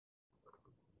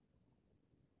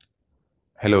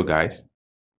Hello guys,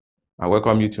 I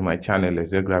welcome you to my channel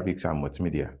Excel Graphics and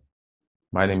Multimedia.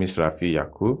 My name is Rafi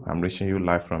Yakub. I'm reaching you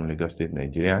live from Lagos State,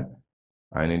 Nigeria.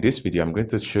 And in this video, I'm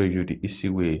going to show you the easy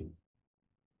way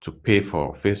to pay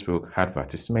for Facebook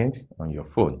advertisement on your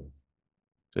phone.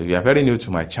 So if you are very new to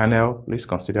my channel, please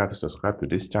consider to subscribe to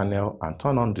this channel and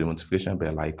turn on the notification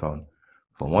bell icon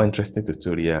for more interesting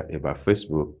tutorials about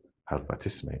Facebook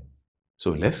advertisement.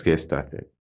 So let's get started.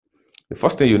 The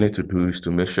first thing you need to do is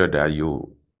to make sure that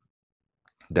you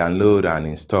download and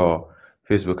install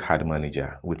Facebook Ad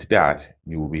Manager. With that,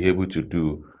 you will be able to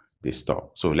do the stuff.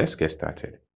 So let's get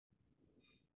started.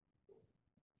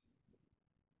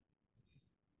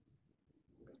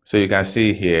 So you can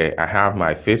see here, I have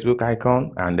my Facebook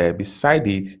icon, and beside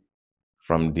it,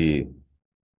 from the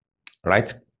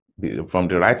right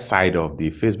side of the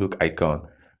Facebook icon,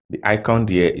 the icon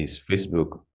there is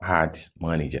Facebook Ad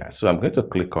Manager. So I'm going to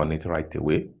click on it right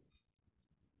away.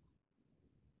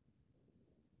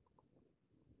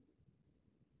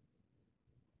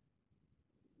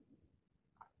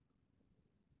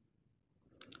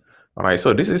 All right,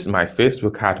 so this is my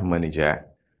Facebook Ad Manager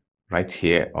right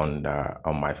here on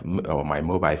my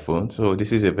mobile phone. So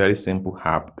this is a very simple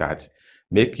app that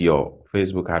make your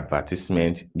Facebook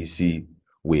advertisement easy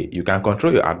way. You can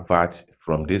control your advert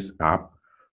from this app.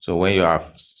 So when you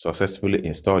have successfully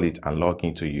installed it and log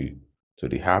into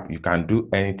the app, you can do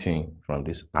anything from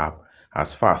this app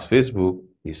as far as Facebook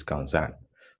is concerned.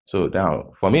 So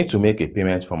now for me to make a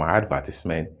payment for my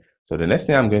advertisement, so the next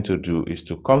thing I'm going to do is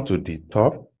to come to the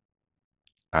top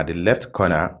at the left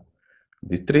corner,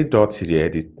 the three dots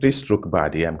here, the three stroke bar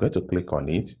there. I'm going to click on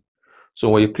it. So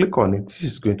when you click on it, this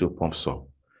is going to pump up.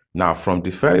 Now from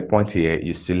the very point here,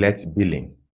 you select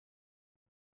billing.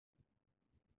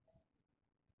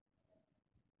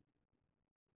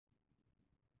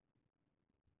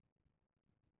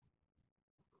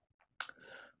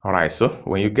 All right, so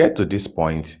when you get to this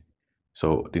point,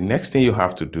 so the next thing you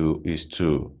have to do is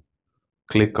to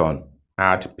click on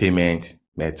add payment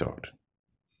method.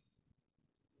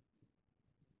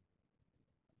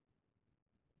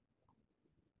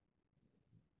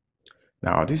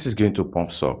 Now this is going to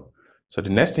pump up. So the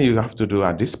next thing you have to do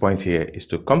at this point here is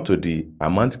to come to the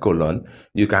amount column.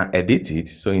 You can edit it.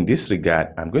 So in this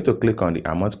regard, I'm going to click on the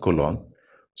amount column.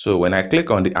 So when I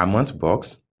click on the amount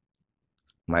box,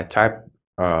 my type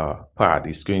pad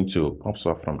is going to pop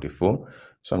up from the phone.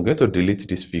 So I'm going to delete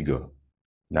this figure.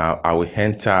 Now I will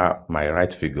enter my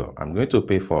right figure. I'm going to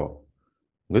pay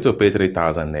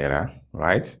 3,000 naira,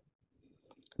 right?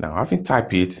 Now having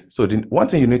typed it, so the one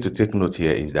thing you need to take note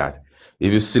here is that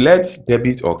if you select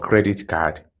debit or credit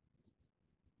card,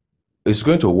 it's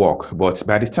going to work, but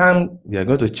by the time they are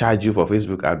going to charge you for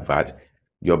Facebook advert,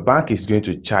 your bank is going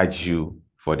to charge you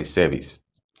for the service.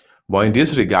 But in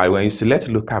this regard, when you select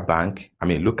local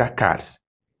cards,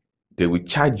 they will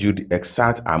charge you the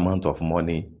exact amount of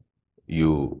money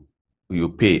you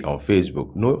pay on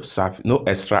Facebook. No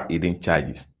extra hidden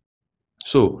charges.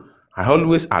 So I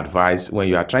always advise when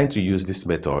you are trying to use this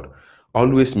method,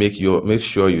 always make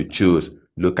sure you choose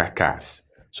local cards.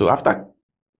 So after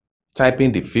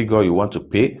typing the figure you want to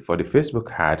pay for the Facebook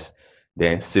ads,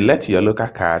 then select your local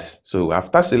cards. So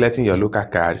after selecting your local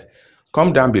cards,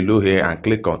 come down below here and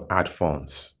click on add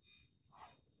funds.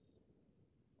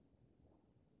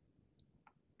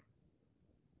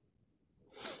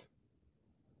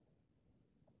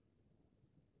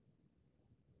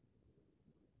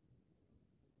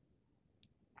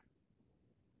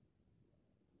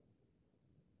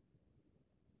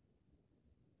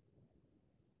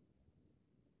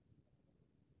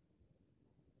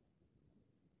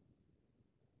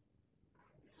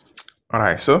 All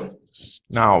right, so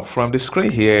now from the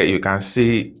screen here, you can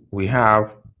see we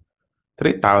have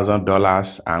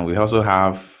 $3,000 and we also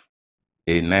have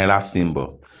a NAIRA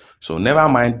symbol. So never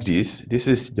mind this. This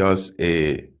is just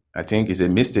I think it's a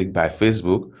mistake by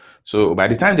Facebook. So by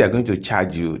the time they are going to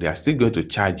charge you, they are still going to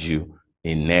charge you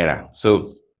in NAIRA.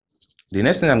 So the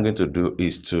next thing I'm going to do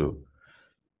is to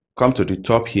come to the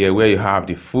top here where you have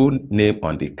the full name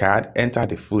on the card. Enter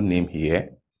the full name here.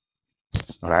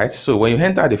 All right. So when you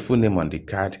enter the full name on the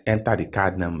card, enter the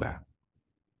card number.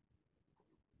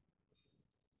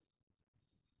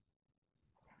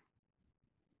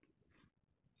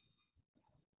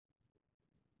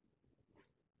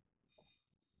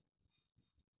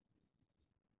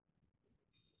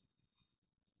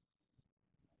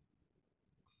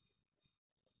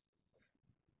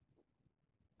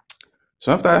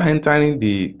 So after entering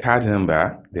the card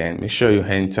number, then make sure you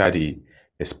enter the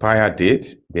expire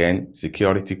date, then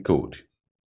security code.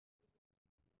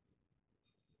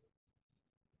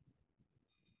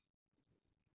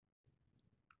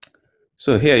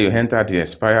 So here you enter the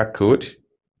expire code,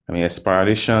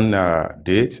 expiration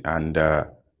date and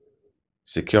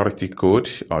security code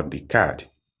on the card.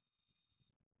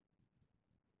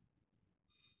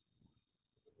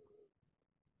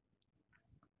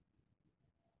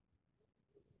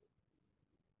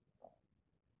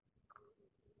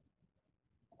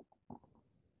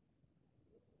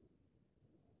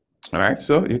 All right,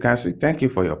 so you can see, thank you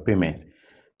for your payment.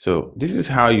 So this is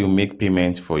how you make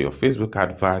payment for your Facebook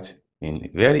advert in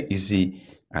a very easy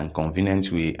and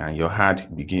convenient way, and your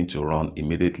ad begin to run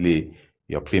immediately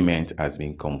your payment has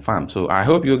been confirmed. So I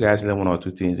hope you guys learn one or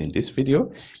two things in this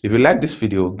video. If you like this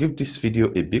video, give this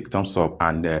video a big thumbs up,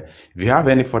 and if you have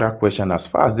any further question as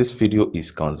far as this video is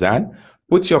concerned,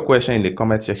 put your question in the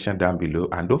comment section down below,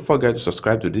 and don't forget to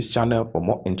subscribe to this channel for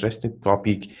more interesting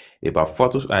topic about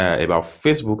photos, about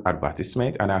Facebook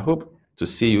advertisement. And I hope to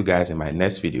see you guys in my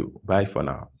next video. Bye for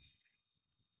now.